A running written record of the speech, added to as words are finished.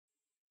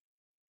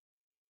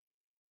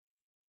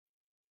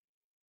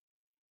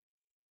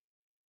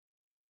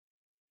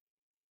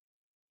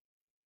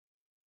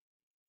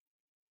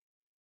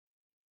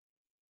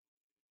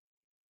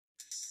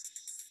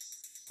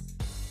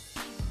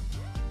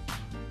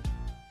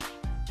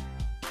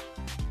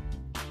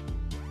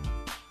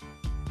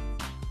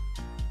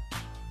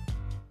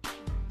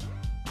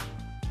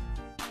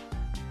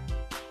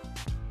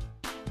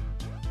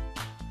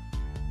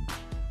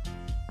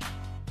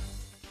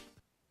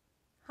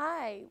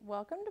Hi,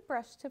 welcome to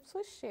Brush Tips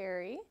with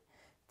Cheri.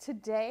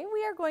 Today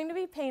we are going to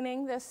be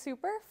painting this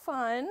super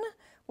fun,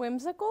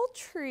 whimsical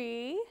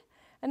tree.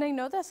 And I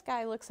know this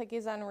guy looks like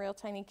he's on a real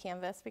tiny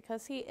canvas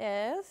because he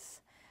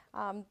is.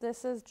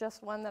 This is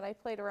just one that I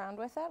played around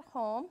with at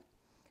home.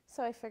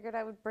 So I figured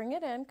I would bring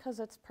it in because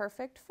it's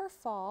perfect for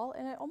fall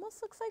and it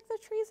almost looks like the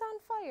tree's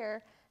on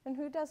fire. And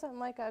who doesn't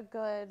like a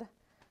good,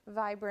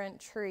 vibrant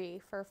tree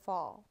for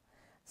fall?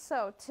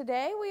 So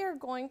today we are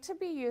going to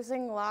be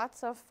using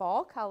lots of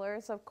fall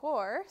colors, of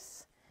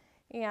course,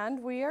 and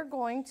we are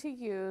going to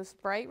use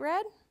bright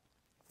red,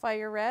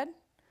 fire red,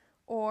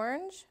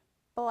 orange,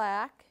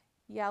 black,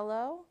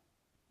 yellow,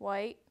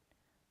 white,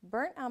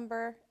 burnt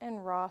umber,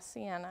 and raw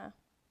sienna.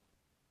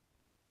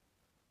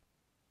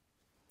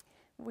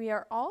 We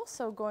are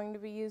also going to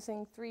be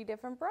using 3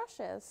 different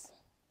brushes.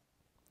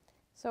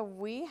 So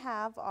we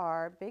have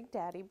our Big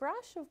Daddy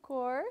brush, of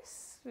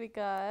course,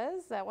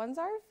 because that one's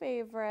our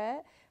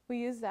favorite. We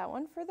use that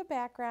one for the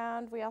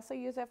background. We also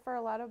use it for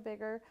a lot of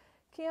bigger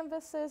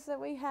canvases that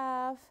we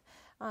have.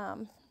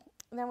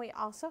 Then we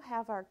also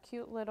have our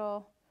cute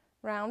little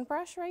round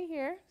brush right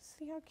here.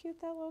 See how cute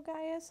that little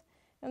guy is?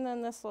 And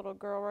then this little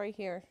girl right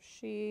here.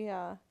 She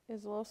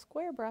is a little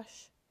square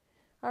brush.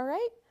 All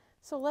right,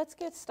 so let's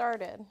get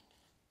started.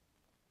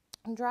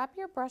 Drop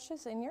your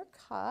brushes in your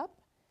cup.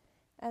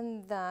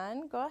 And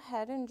then go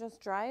ahead and just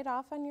dry it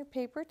off on your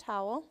paper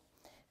towel.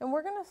 And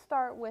we're going to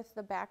start with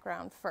the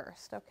background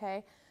first,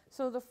 okay?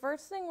 So the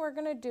first thing we're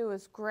going to do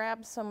is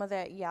grab some of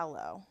that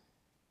yellow.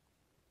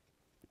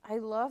 I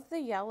love the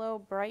yellow,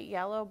 bright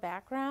yellow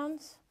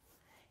backgrounds.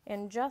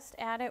 And just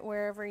add it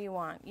wherever you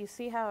want. You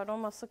see how it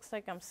almost looks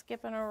like I'm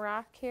skipping a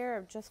rock here?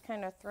 I've just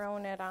kind of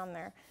thrown it on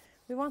there.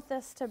 We want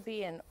this to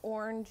be an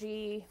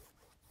orangey,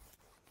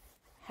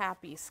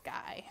 happy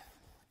sky.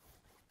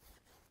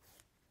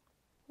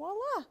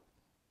 Voila!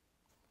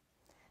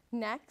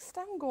 Next,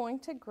 I'm going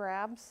to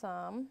grab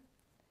some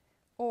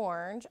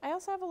orange. I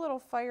also have a little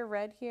fire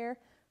red here.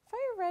 Fire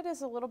red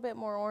is a little bit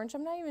more orange.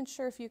 I'm not even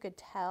sure if you could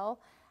tell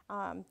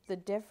the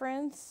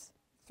difference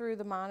through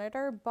the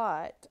monitor,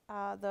 but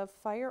the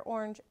fire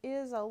orange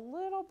is a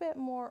little bit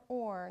more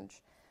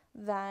orange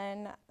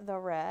than the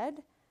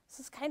red. This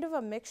is kind of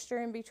a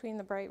mixture in between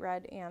the bright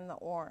red and the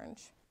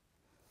orange.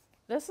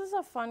 This is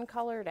a fun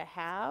color to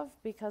have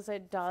because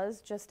it does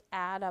just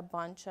add a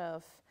bunch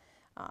of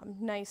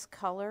nice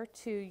color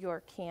to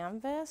your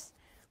canvas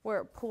where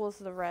it pulls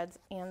the reds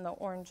and the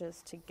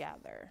oranges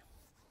together.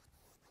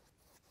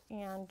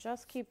 And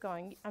just keep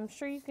going. I'm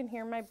sure you can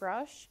hear my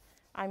brush.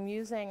 I'm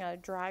using a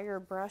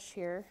drier brush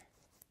here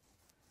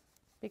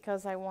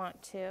because I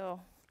want to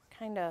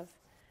kind of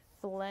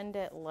blend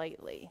it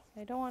lightly.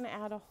 I don't want to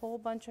add a whole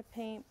bunch of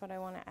paint, but I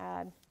want to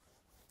add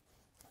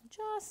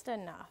just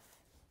enough.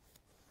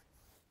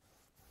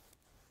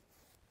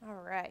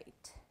 All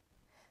right,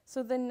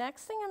 so the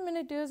next thing I'm going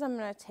to do is I'm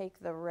going to take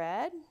the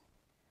red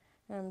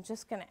and I'm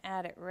just going to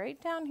add it right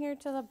down here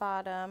to the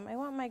bottom. I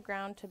want my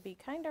ground to be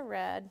kind of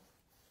red.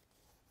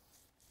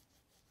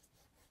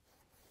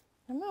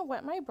 I'm going to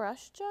wet my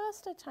brush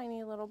just a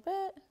tiny little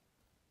bit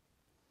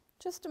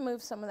just to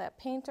move some of that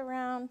paint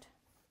around.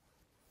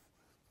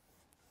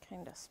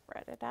 Kind of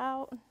spread it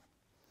out.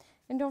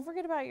 And don't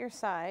forget about your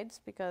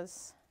sides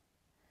because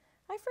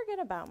I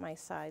forget about my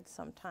sides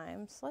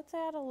sometimes. Let's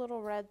add a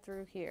little red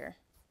through here.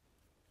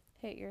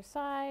 Hit your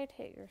side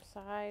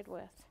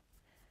with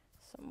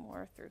some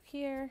more through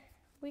here.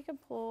 We can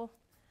pull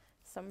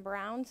some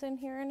browns in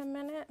here in a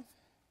minute.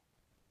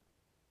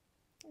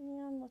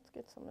 And let's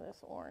get some of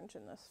this orange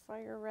and this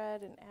fire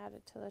red and add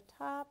it to the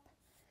top.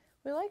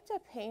 We like to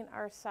paint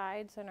our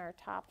sides and our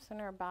tops and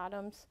our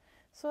bottoms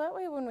so that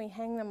way when we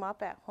hang them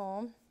up at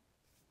home,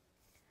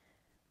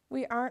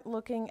 we aren't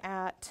looking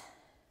at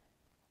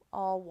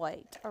all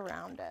white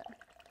around it.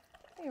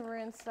 Let me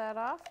rinse that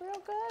off real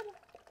good.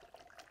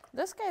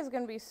 This guy's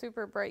going to be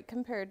super bright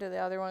compared to the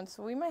other one,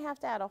 so we might have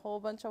to add a whole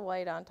bunch of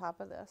white on top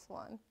of this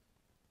one.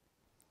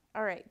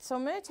 All right, so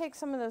I'm going to take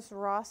some of this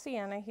raw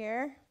sienna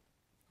here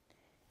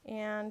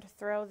and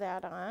throw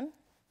that on.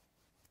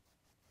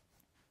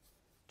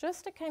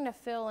 Just to kind of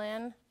fill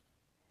in,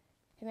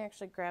 you can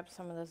actually grab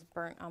some of this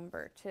burnt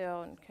umber too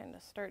and kind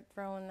of start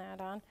throwing that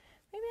on.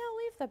 Maybe I'll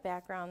leave the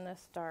background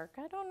this dark.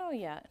 I don't know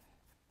yet.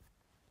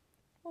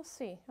 We'll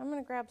see. I'm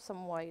going to grab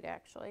some white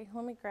actually.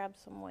 Let me grab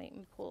some white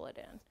and pull it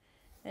in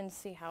and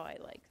see how I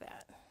like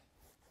that.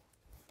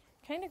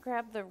 Kind of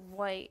grab the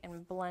white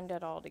and blend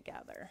it all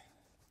together.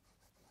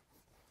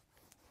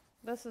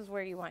 This is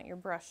where you want your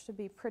brush to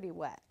be pretty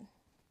wet.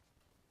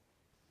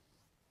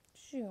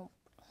 Zoom.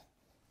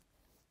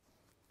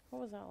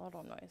 What was that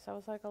little noise? That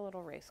was like a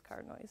little race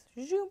car noise.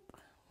 Zoom.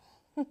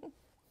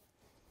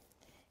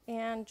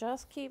 And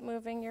just keep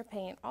moving your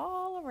paint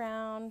all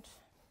around.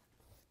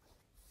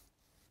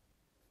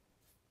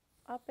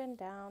 Up and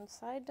down,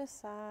 side to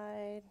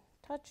side,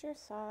 touch your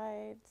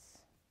sides,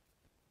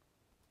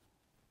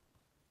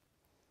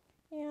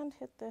 and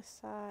hit this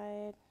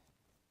side.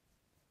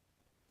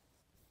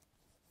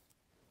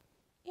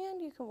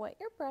 And you can wet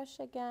your brush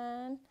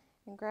again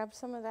and grab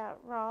some of that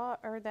raw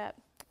or that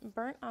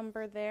burnt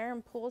umber there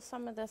and pull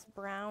some of this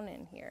brown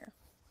in here.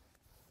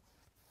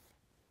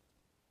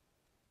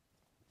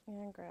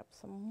 And grab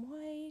some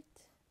white.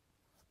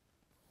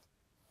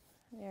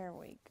 There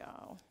we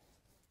go.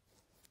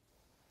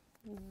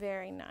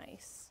 Very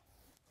nice.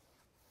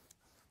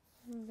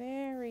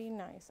 Very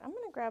nice. I'm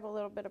going to grab a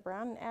little bit of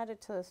brown and add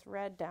it to this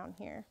red down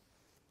here,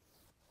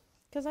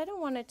 because I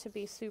don't want it to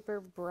be super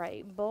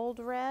bright, bold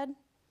red.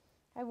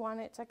 I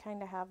want it to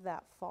kind of have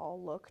that fall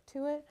look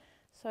to it.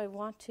 So I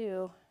want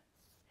to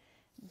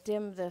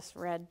dim this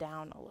red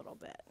down a little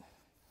bit.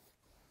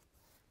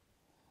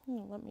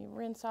 Let me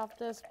rinse off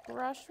this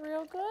brush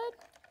real good.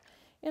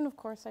 And of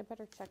course, I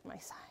better check my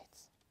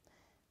sides.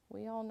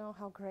 We all know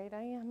how great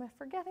I am at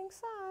forgetting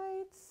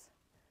sides.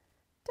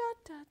 Da,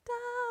 da,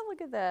 da.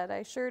 Look at that.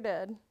 I sure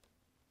did.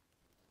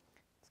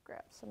 Let's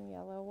grab some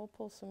yellow. We'll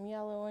pull some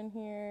yellow in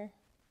here.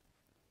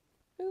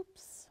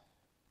 Oops.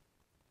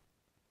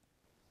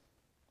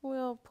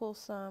 We'll pull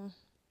some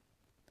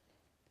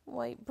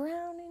white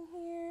brown in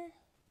here.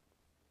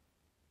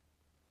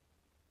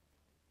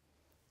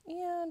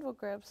 And we'll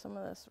grab some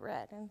of this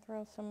red and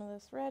throw some of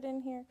this red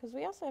in here, because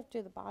we also have to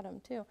do the bottom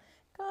too,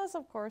 because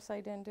of course I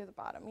didn't do the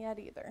bottom yet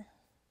either.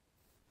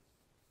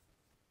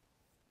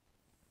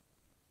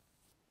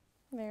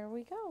 There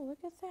we go,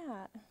 look at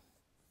that.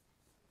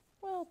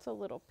 Well, it's a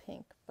little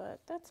pink, but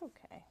that's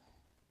okay.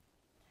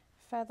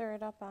 Feather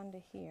it up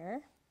onto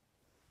here.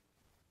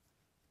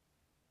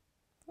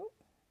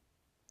 Oop.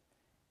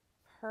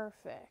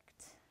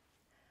 Perfect.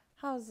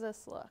 How's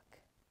this look?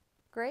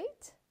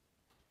 Great?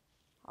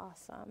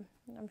 Awesome.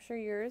 I'm sure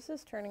yours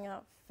is turning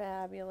out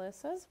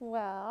fabulous as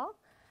well.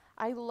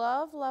 I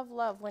love, love,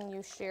 love when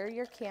you share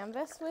your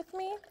canvas with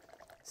me.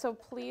 So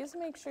please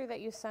make sure that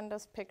you send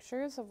us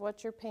pictures of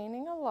what you're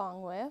painting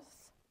along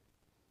with,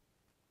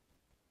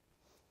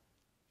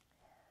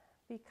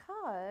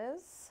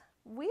 because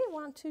we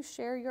want to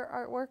share your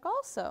artwork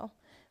also.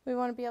 We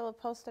want to be able to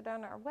post it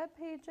on our web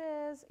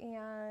pages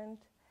and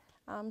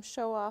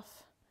show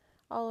off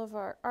all of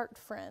our art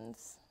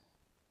friends.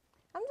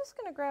 I'm just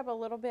going to grab a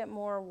little bit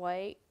more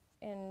white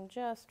and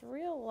just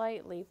real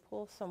lightly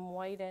pull some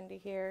white into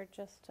here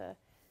just to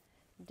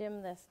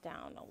dim this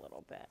down a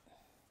little bit.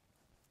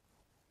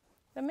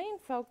 The main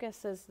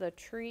focus is the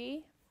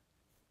tree.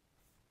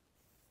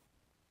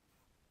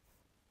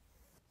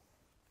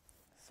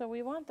 So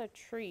we want the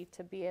tree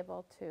to be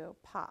able to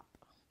pop.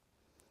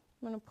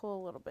 I'm going to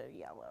pull a little bit of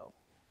yellow.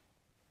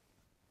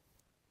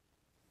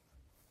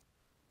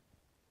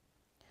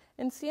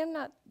 And see, I'm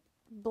not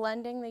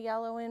blending the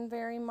yellow in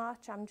very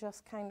much. I'm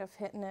just kind of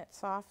hitting it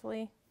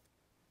softly.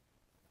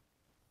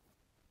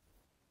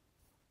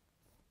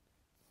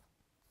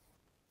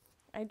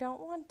 I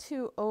don't want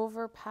to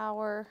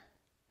overpower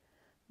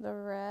the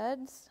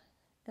reds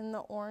and the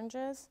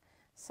oranges,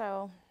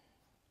 so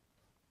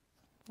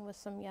with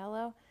some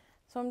yellow.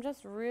 So I'm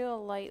just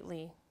real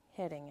lightly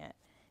hitting it.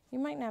 You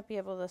might not be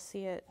able to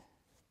see it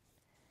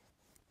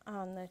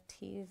on the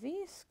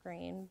TV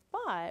screen,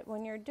 but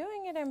when you're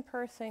doing it in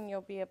person,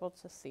 you'll be able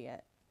to see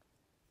it.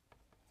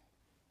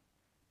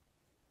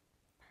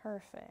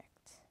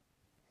 Perfect.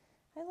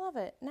 I love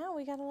it. Now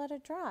we gotta let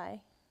it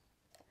dry.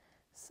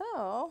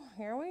 So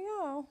here we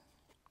go.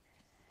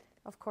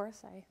 Of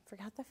course, I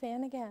forgot the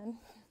fan again.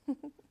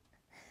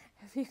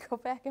 If you go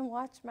back and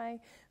watch my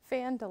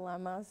fan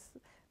dilemmas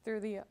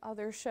through the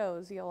other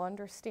shows, you'll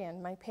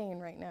understand my pain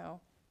right now.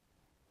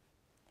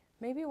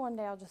 Maybe one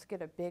day I'll just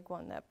get a big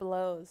one that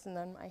blows, and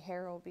then my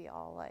hair will be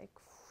all like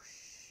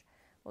whoosh.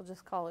 We'll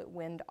just call it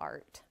wind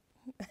art.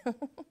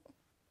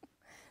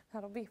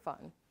 That'll be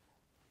fun.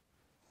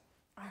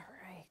 All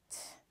right.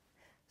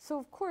 So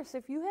of course,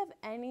 if you have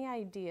any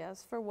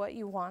ideas for what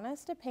you want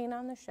us to paint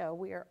on the show,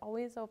 we are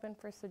always open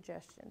for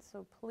suggestions.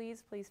 So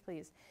please, please,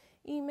 please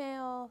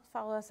email,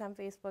 follow us on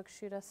Facebook,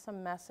 shoot us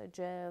some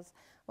messages,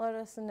 let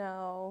us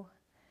know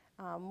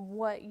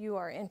what you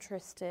are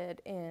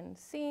interested in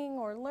seeing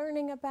or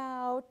learning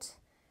about.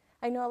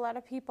 I know a lot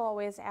of people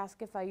always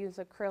ask if I use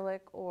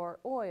acrylic or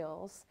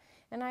oils,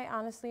 and I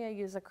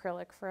use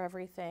acrylic for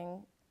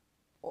everything.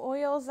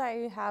 Oils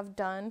I have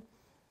done.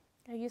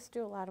 I used to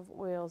do a lot of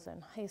oils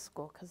in high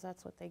school because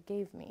that's what they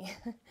gave me.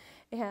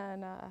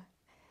 And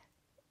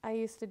I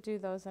used to do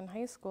those in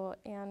high school,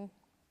 and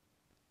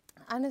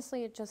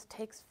honestly, it just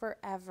takes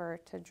forever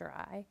to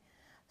dry.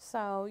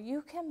 So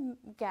you can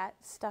get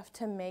stuff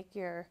to make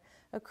your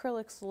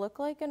acrylics look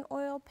like an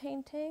oil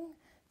painting.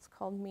 It's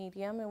called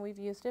medium, and we've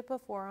used it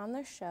before on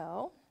the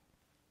show.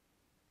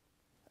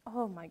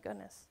 Oh my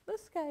goodness,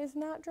 this guy is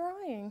not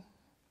drying.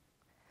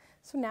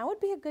 So now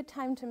would be a good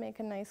time to make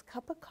a nice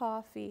cup of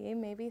coffee,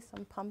 maybe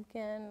some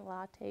pumpkin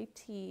latte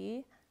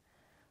tea,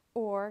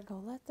 or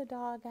go let the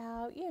dog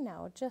out, you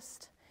know,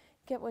 just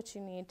get what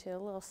you need to, a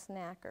little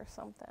snack or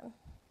something,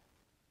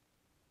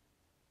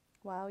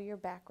 while your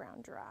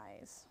background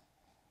dries.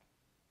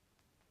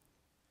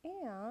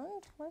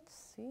 And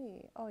let's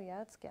see, oh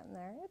yeah, it's getting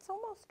there. It's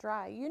almost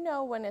dry. You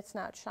know when it's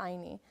not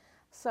shiny.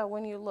 So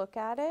when you look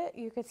at it,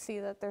 you could see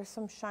that there's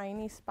some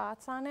shiny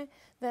spots on it.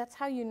 That's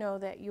how you know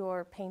that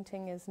your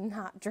painting is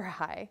not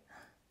dry.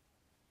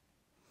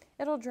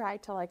 It'll dry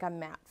to like a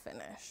matte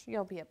finish.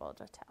 You'll be able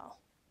to tell.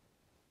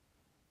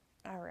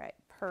 All right,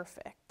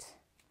 perfect.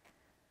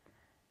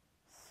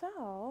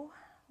 So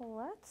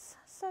let's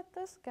set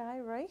this guy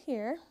right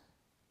here.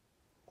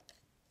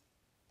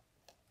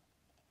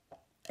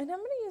 And I'm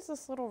going to use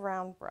this little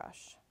round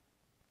brush.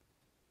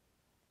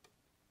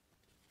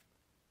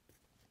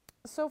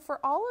 So for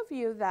all of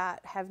you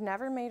that have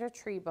never made a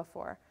tree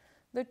before,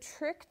 the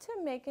trick to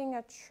making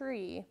a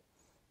tree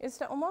is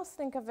to almost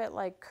think of it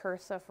like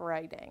cursive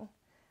writing.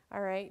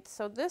 All right,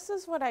 so this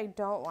is what I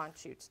don't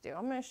want you to do.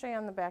 I'm going to show you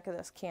on the back of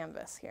this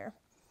canvas here.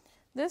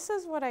 This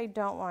is what I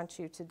don't want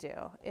you to do,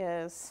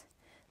 is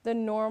the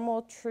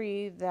normal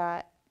tree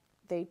that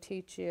they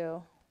teach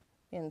you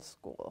in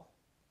school.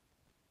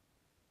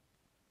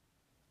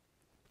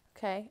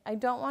 Okay, I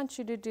don't want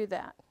you to do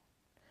that.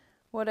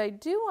 What I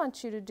do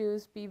want you to do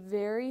is be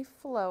very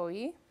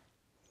flowy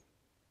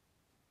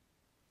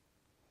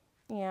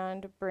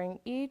and bring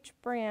each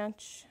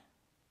branch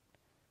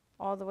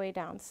all the way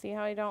down. See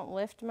how I don't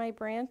lift my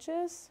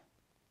branches?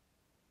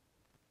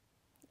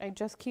 I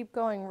just keep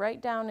going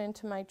right down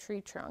into my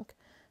tree trunk.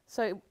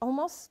 So I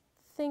almost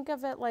think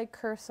of it like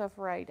cursive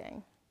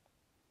writing.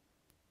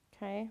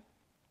 Okay?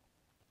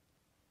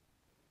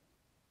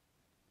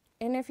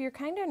 And if you're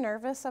kind of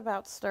nervous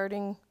about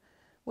starting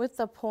with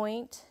the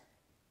point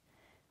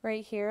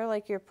right here,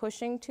 like you're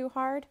pushing too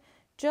hard,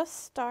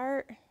 just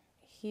start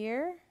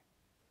here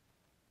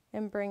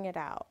and bring it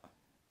out.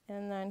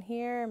 And then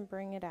here and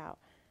bring it out.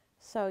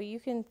 So you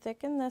can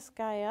thicken this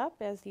guy up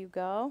as you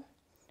go,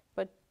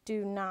 but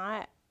do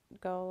not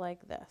go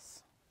like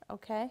this,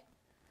 okay?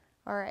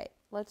 All right,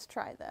 let's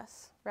try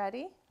this.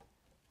 Ready?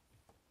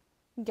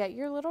 Get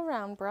your little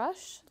round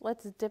brush.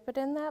 Let's dip it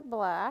in that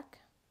black.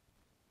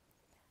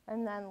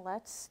 And then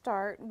let's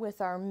start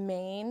with our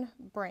main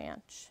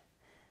branch.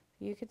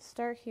 You could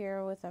start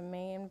here with a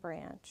main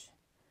branch.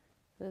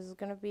 This is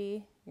going to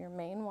be your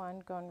main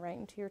one going right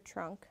into your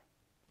trunk.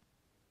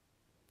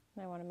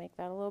 And I want to make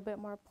that a little bit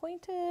more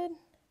pointed.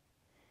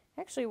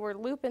 Actually, we're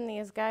looping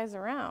these guys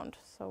around,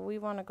 so we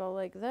want to go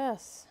like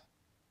this.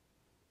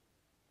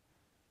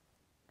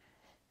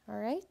 All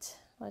right,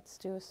 let's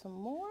do some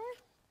more.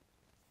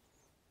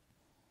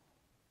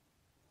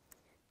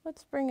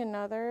 Let's bring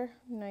another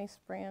nice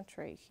branch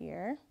right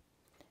here.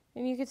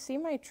 And you can see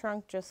my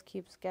trunk just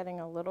keeps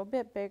getting a little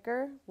bit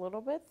bigger, a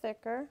little bit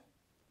thicker.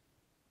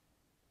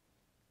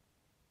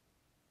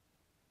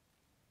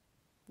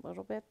 A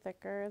little bit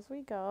thicker as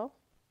we go.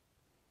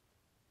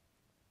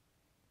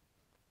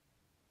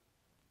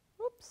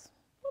 Whoops,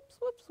 whoops,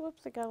 whoops,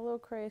 whoops. I got a little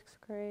craze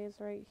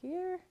right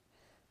here.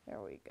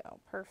 There we go,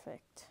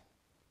 perfect.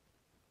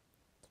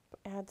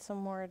 Add some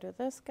more to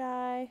this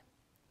guy.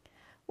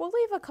 We'll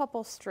leave a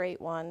couple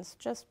straight ones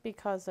just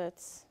because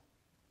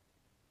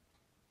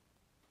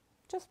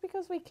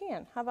we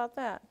can. How about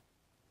that?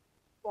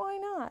 Why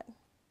not?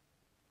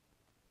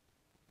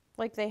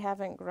 Like they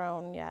haven't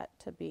grown yet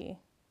to be.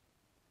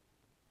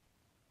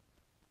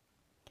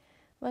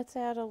 Let's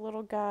add a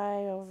little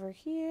guy over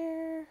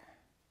here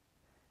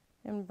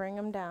and bring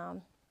him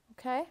down,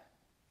 okay?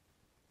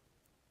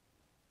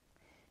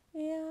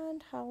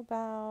 And how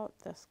about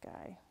this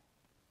guy?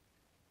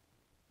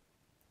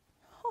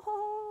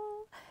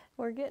 Oh,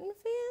 we're getting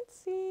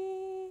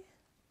fancy.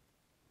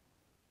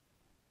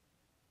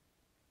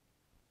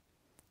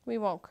 We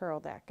won't curl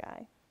that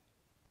guy.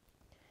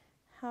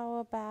 How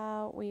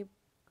about we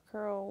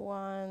curl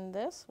one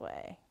this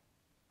way?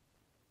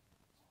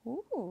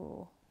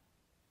 Ooh.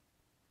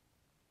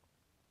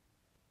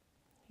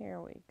 Here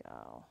we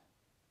go.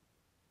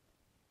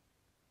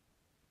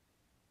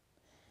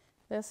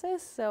 This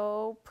is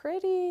so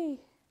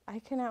pretty. I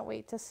cannot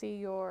wait to see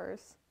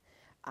yours.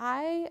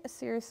 I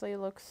seriously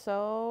look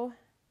so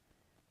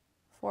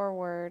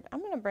forward. I'm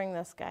going to bring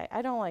this guy.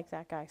 I don't like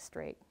that guy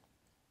straight.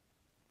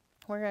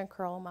 We're going to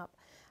curl him up.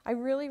 I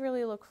really,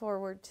 really look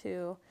forward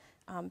to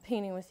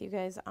painting with you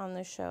guys on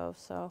the show.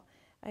 So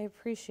I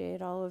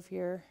appreciate all of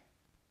your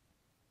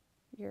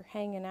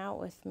hanging out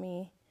with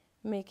me,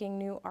 making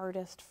new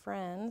artist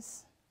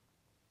friends.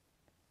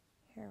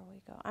 Here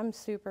we go. I'm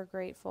super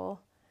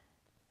grateful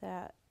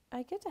that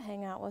I get to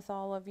hang out with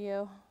all of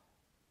you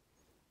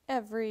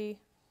every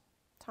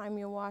time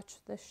you watch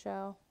this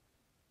show.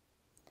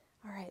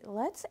 All right,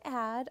 let's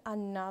add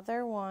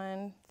another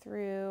one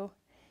through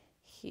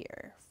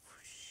here.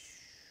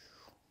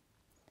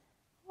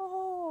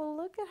 Oh,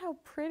 look at how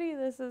pretty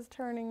this is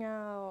turning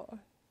out.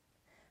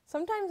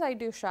 Sometimes I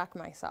do shock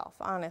myself,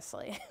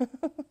 honestly.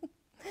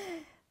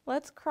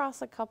 Let's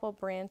cross a couple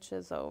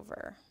branches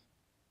over.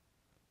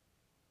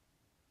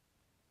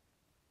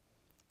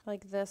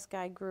 Like this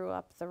guy grew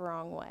up the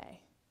wrong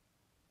way.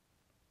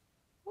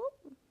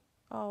 Whoop.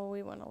 Oh,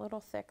 we went a little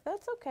thick.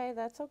 That's okay,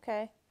 that's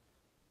okay.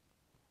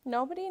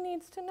 Nobody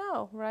needs to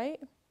know, right?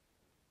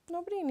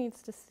 Nobody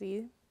needs to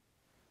see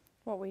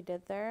what we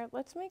did there.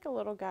 Let's make a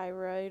little guy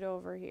right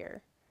over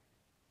here.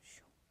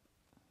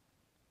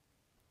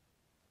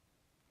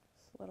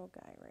 This little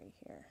guy right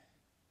here.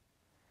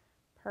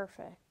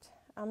 Perfect.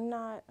 I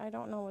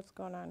don't know what's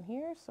going on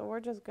here, so we're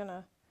just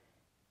gonna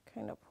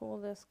kind of pull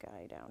this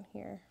guy down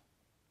here.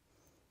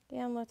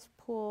 And let's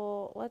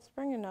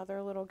bring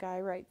another little guy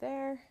right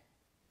there.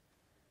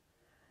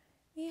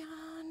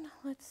 And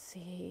let's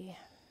see.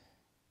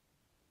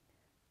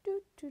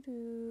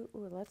 Ooh,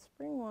 let's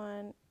bring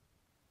one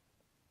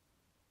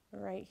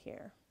right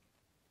here.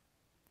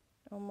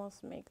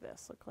 Almost make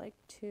this look like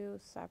two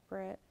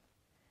separate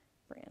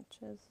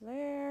branches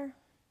there.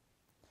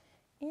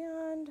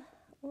 And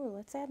ooh,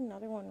 let's add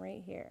another one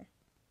right here.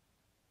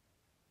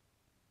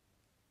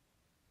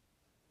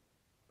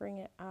 Bring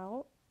it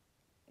out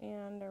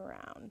and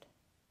around.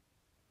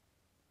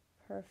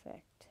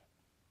 Perfect.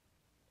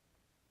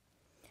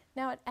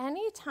 Now at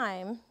any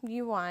time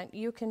you want,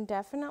 you can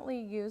definitely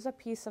use a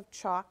piece of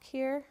chalk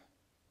here.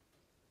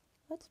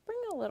 Let's bring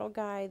a little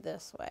guy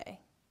this way.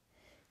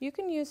 You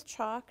can use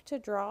chalk to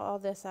draw all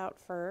this out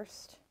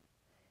first.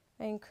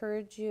 I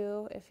encourage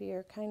you, if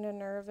you're kind of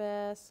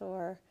nervous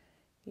or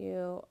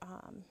you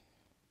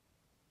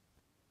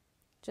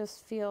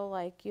just feel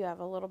like you have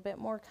a little bit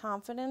more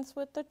confidence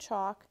with the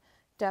chalk,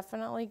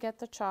 definitely get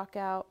the chalk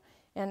out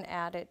and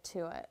add it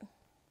to it.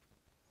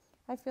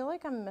 I feel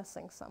like I'm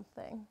missing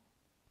something.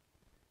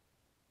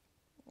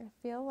 I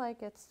feel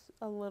like it's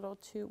a little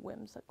too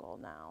whimsical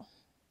now.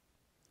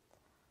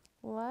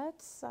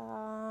 Let's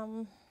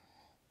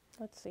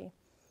see.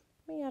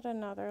 Let me add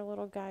another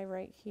little guy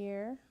right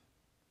here.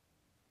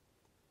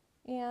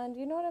 And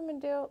you know what I'm going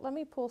to do? Let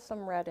me pull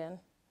some red in.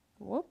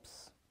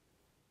 Whoops.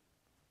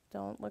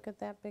 Don't look at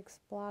that big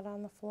splot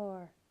on the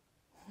floor.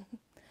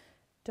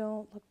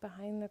 Don't look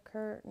behind the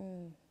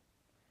curtain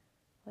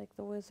like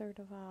the Wizard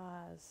of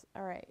Oz.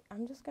 All right,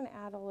 I'm just going to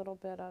add a little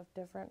bit of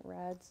different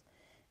reds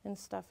and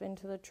stuff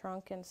into the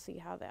trunk and see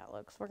how that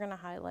looks. We're going to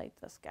highlight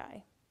this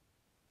guy.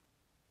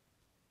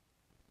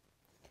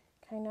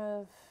 Kind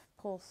of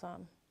pull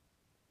some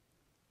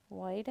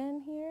white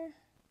in here.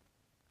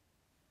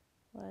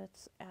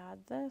 Let's add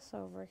this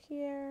over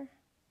here.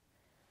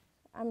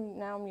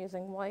 Now I'm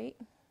using white.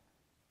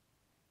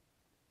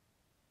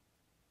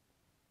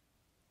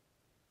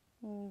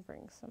 And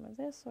bring some of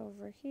this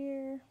over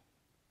here.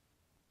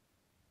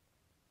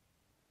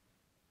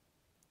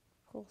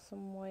 Pull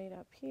some white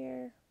up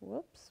here.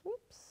 Whoops,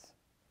 whoops.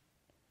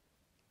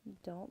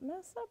 Don't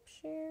mess up,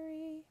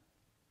 Cheri.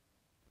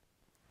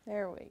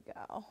 There we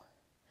go.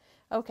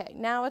 Okay,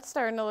 now it's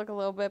starting to look a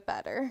little bit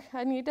better.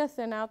 I need to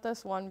thin out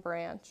this one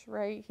branch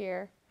right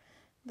here.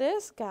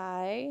 This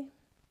guy,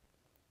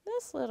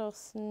 this little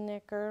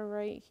snicker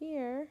right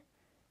here,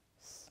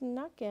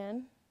 snuck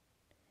in,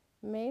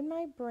 made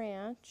my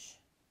branch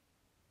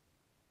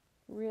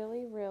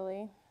really,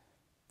 really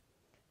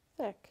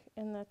thick,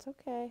 and that's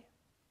okay.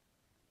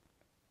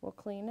 We'll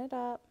clean it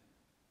up,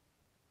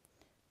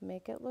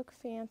 make it look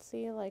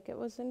fancy like it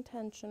was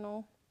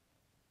intentional.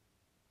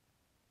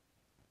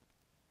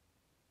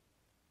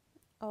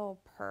 Oh,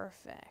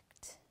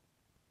 perfect.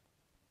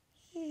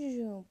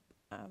 I'm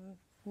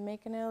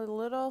making it a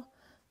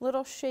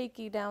little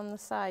shaky down the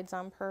sides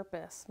on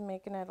purpose,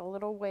 making it a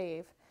little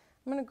wave.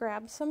 I'm going to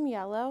grab some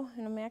yellow,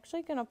 and I'm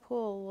actually going to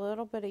pull a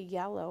little bit of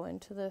yellow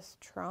into this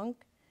trunk,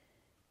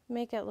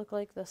 make it look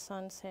like the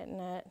sun's hitting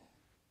it.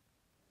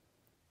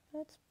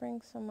 Let's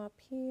bring some up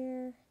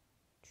here.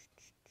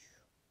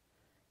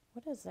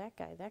 What is that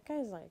guy? That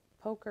guy's like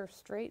poker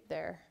straight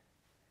there.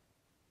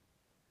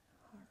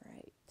 All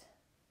right.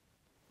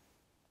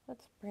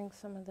 Let's bring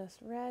some of this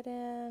red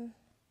in.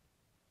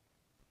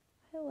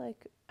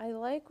 I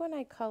like when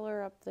I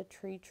color up the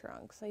tree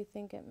trunks. I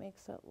think it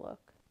makes it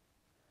look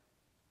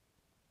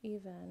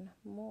even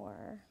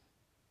more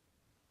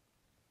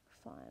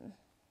fun.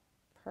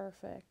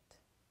 Perfect.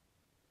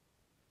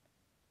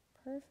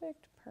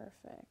 Perfect,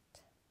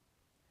 perfect.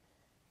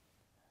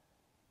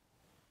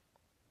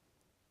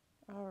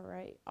 All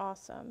right,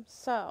 awesome.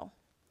 So,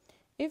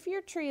 if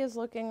your tree is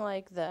looking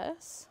like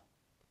this,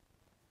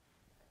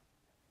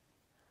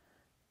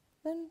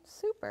 then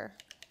super.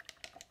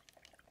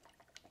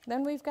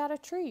 Then we've got a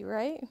tree,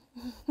 right?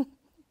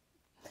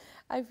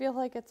 I feel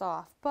like it's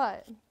off,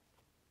 but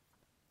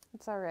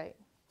it's all right.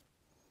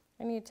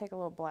 I need to take a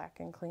little black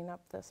and clean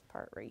up this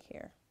part right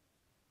here.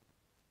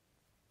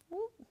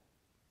 Whoop.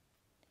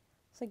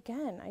 So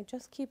again, I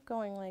just keep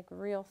going like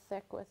real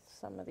thick with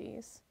some of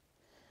these.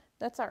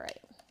 That's all right.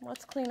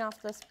 Let's clean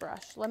off this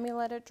brush.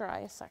 Let it dry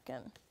a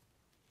second.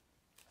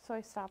 So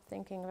I stop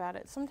thinking about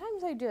it.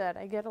 Sometimes I do that.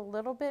 I get a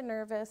little bit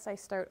nervous. I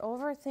start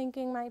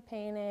overthinking my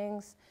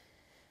paintings.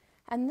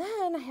 And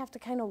then I have to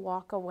kind of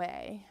walk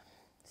away.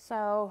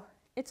 So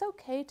it's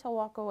okay to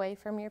walk away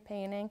from your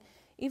painting,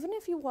 even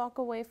if you walk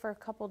away for a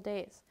couple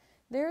days.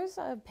 There's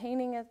a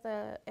painting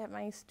at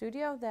my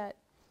studio that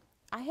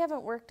I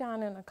haven't worked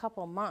on in a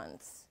couple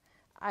months.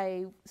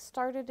 I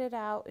started it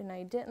out and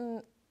I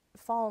didn't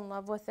fall in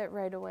love with it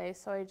right away,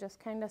 so I just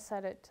kind of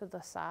set it to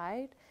the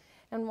side.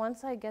 And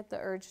once I get the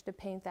urge to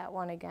paint that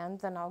one again,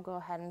 then I'll go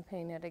ahead and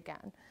paint it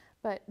again.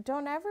 But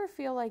don't ever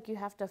feel like you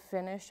have to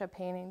finish a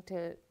painting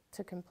to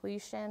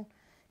completion.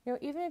 You know,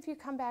 even if you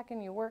come back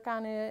and you work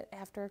on it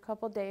after a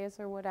couple days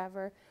or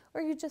whatever,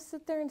 or you just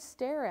sit there and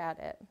stare at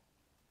it.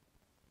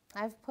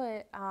 I've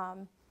put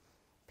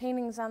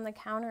paintings on the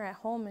counter at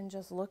home and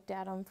just looked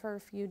at them for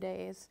a few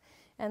days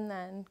and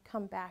then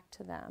come back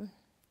to them.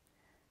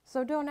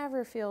 So don't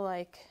ever feel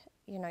like,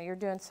 you know, you're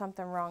doing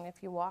something wrong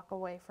if you walk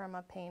away from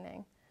a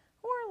painting.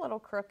 Or a little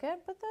crooked,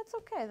 but that's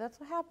okay. That's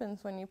what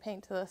happens when you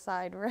paint to the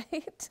side,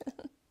 right?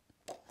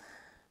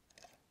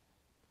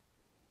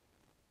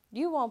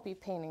 You won't be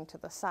painting to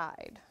the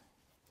side.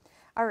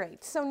 All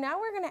right, so now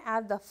we're going to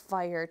add the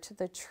fire to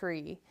the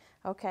tree.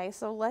 Okay,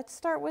 so let's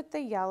start with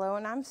the yellow,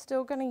 and I'm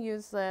still going to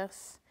use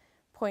this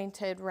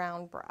pointed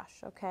round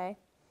brush, okay?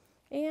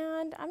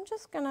 And I'm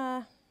just going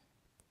to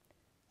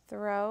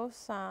throw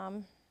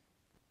some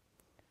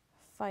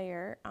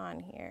fire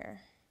on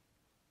here.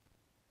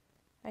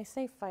 I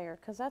say fire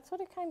because that's what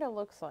it kind of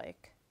looks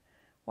like.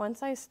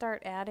 Once I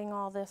start adding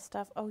all this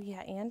stuff, oh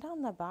yeah, and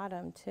on the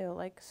bottom too,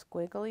 like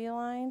squiggly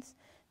lines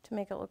to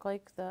make it look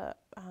like the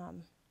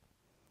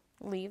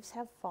leaves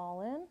have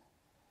fallen.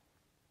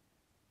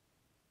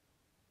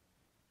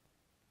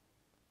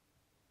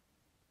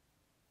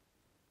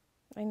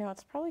 I know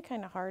it's probably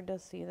kind of hard to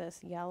see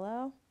this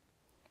yellow.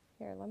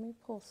 Here, let me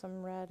pull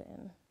some red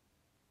in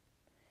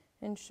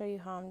and show you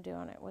how I'm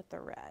doing it with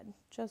the red,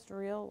 just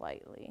real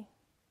lightly.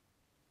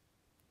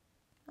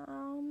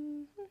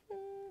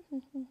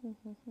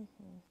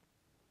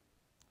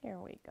 Here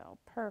we go,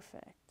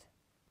 perfect.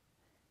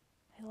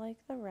 I like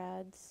the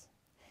reds.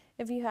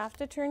 If you have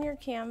to turn your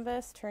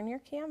canvas, turn your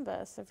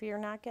canvas. If you're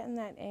not getting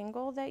that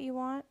angle that you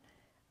want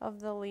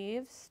of the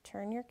leaves,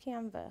 turn your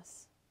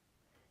canvas.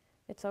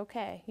 It's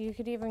okay. You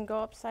could even go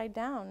upside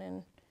down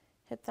and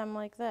hit them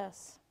like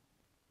this.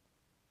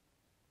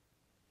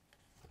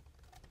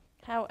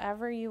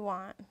 However you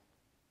want.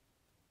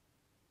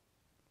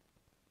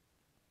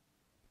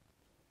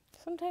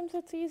 Sometimes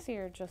it's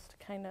easier just to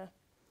kind of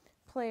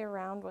play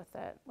around with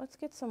it. Let's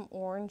get some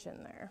orange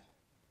in there.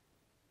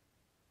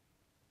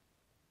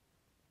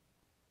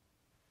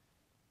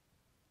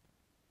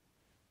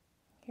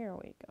 Here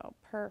we go,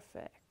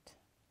 perfect.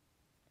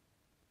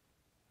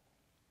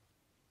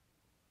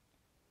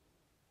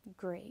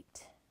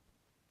 Great.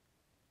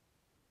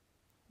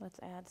 Let's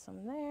add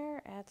some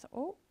there, add some,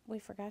 oh, we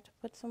forgot to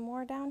put some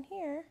more down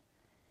here.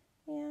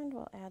 And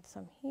we'll add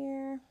some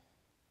here.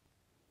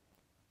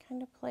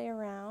 Kind of play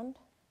around.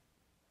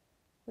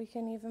 We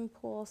can even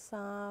pull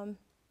some,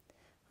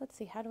 let's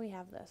see, how do we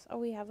have this? Oh,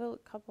 we have a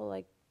couple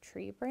like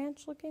tree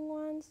branch looking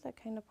ones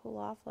that kind of pull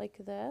off like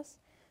this.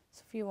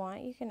 So if you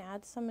want, you can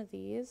add some of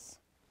these.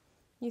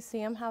 You see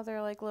them, how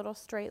they're like little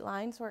straight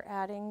lines? We're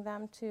adding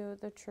them to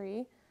the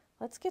tree.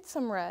 Let's get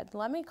some red.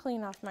 Let me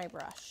clean off my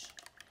brush.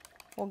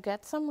 We'll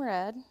get some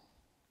red.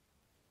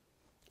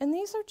 And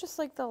these are just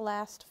like the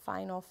last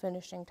final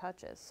finishing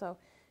touches. So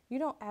you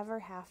don't ever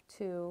have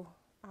to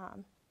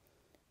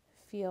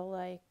feel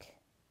like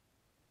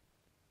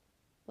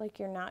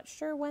you're not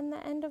sure when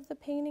the end of the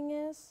painting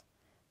is.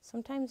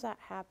 Sometimes that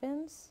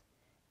happens.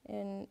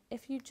 And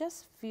if you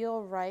just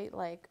feel right,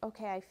 like,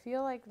 okay, I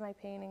feel like my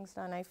painting's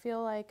done. I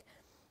feel like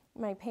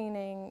my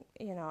painting,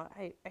 you know,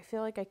 I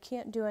feel like I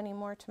can't do any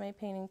more to my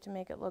painting to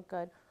make it look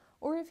good.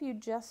 Or if you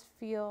just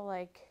feel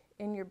like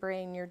in your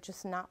brain you're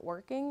just not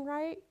working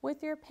right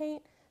with your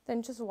paint,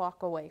 then just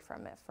walk away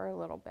from it for a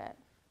little bit.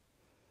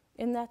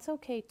 And that's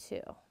okay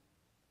too.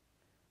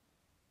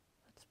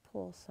 Let's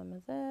pull some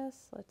of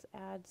this. Let's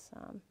add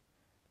some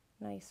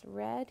nice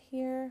red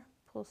here.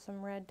 Pull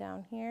some red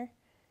down here.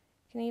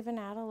 You can even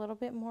add a little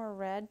bit more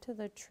red to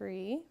the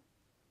tree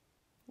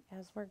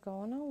as we're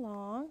going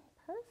along.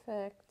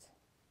 Perfect.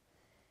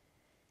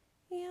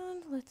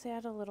 And let's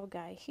add a little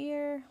guy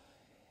here.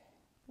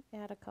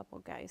 Add a couple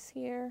guys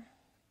here.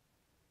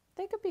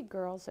 They could be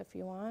girls if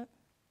you want.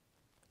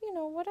 You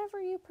know, whatever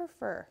you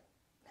prefer.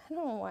 I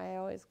don't know why I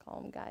always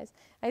call them guys.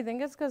 I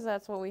think it's because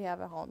that's what we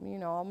have at home. You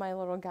know, all my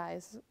little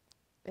guys,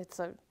 it's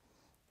a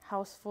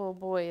house full of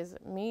boys.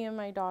 Me and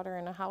my daughter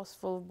in a house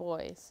full of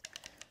boys.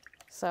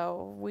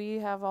 So we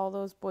have all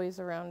those boys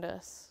around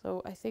us.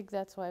 So I think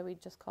that's why we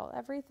just call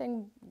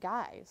everything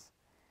guys.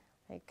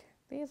 Like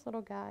these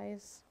little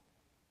guys.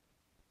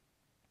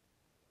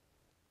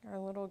 Our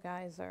little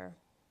guys are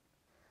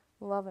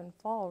loving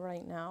fall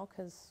right now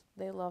because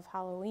they love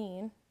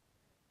Halloween.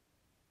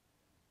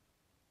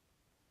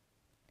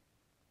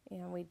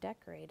 And we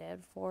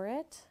decorated for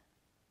it.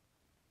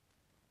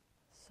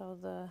 So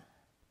the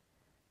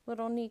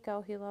little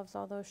Nico, he loves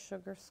all those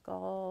sugar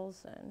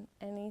skulls and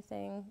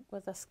anything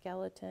with a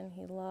skeleton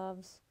he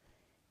loves.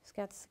 He's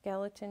got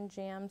skeleton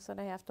jams that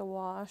I have to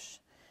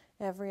wash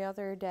every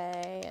other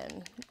day,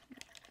 and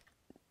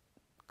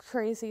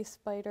crazy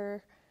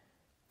spider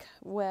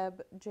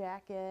web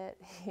jacket.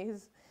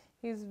 He's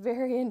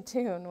very in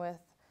tune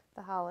with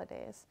the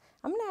holidays.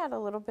 I'm going to add a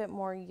little bit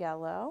more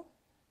yellow,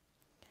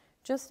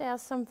 just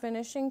as some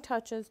finishing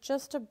touches,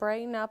 just to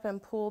brighten up and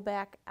pull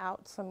back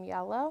out some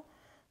yellow.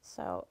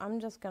 So I'm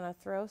just going to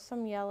throw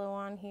some yellow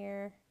on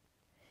here.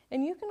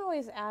 And you can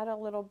always add a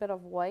little bit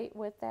of white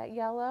with that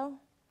yellow.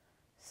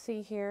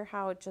 See here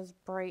how it just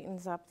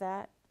brightens up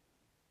that.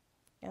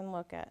 And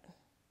look at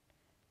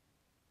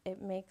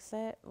it. Makes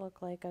it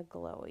look like a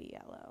glowy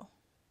yellow.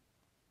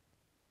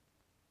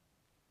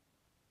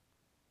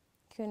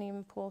 can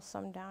even pull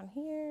some down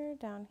here,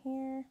 down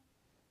here.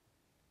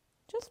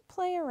 Just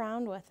play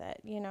around with it,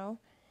 you know.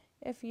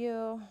 If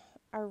you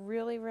are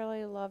really,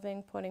 really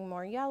loving putting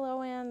more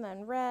yellow in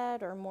than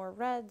red or more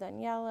red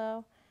than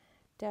yellow,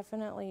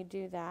 definitely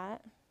do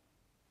that.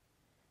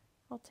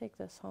 I'll take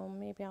this home.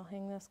 Maybe I'll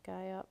hang this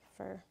guy up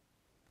for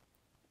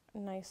a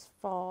nice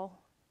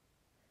fall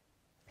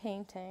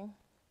painting.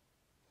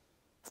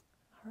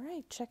 All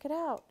right, check it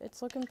out.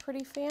 It's looking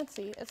pretty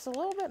fancy. It's a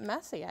little bit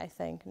messy, I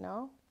think,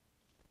 no?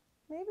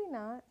 Maybe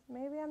not.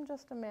 Maybe I'm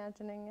just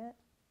imagining it.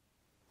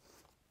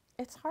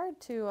 It's hard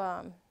to,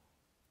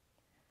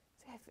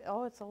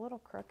 oh, it's a little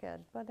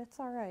crooked, but it's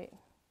all right.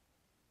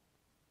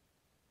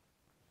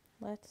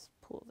 Let's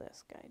pull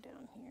this guy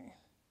down here.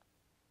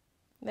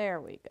 There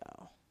we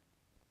go.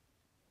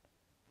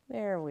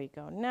 There we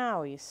go.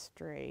 Now he's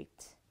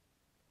straight.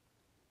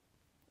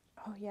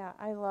 Oh yeah,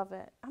 I love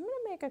it. I'm going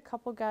to make a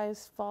couple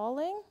guys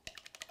falling,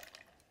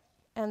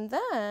 and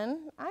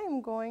then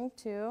I'm going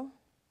to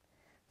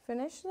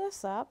finish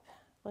this up.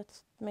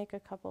 Let's make a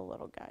couple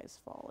little guys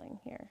falling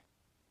here.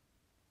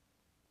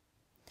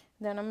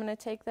 Then I'm going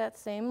to take that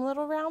same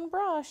little round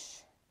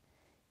brush,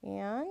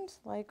 and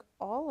like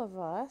all of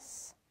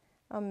us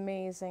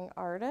amazing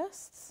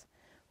artists,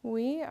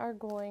 we are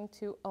going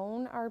to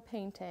own our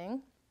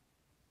painting.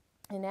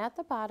 And at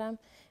the bottom,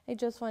 I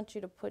just want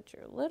you to put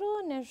your little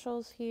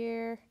initials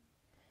here,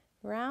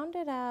 round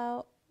it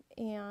out,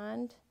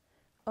 and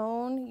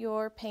own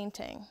your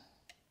painting.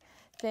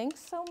 Thanks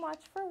so much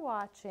for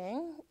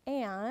watching,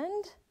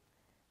 and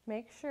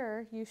make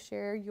sure you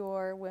share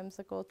your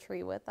whimsical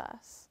tree with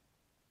us.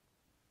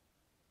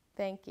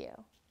 Thank you.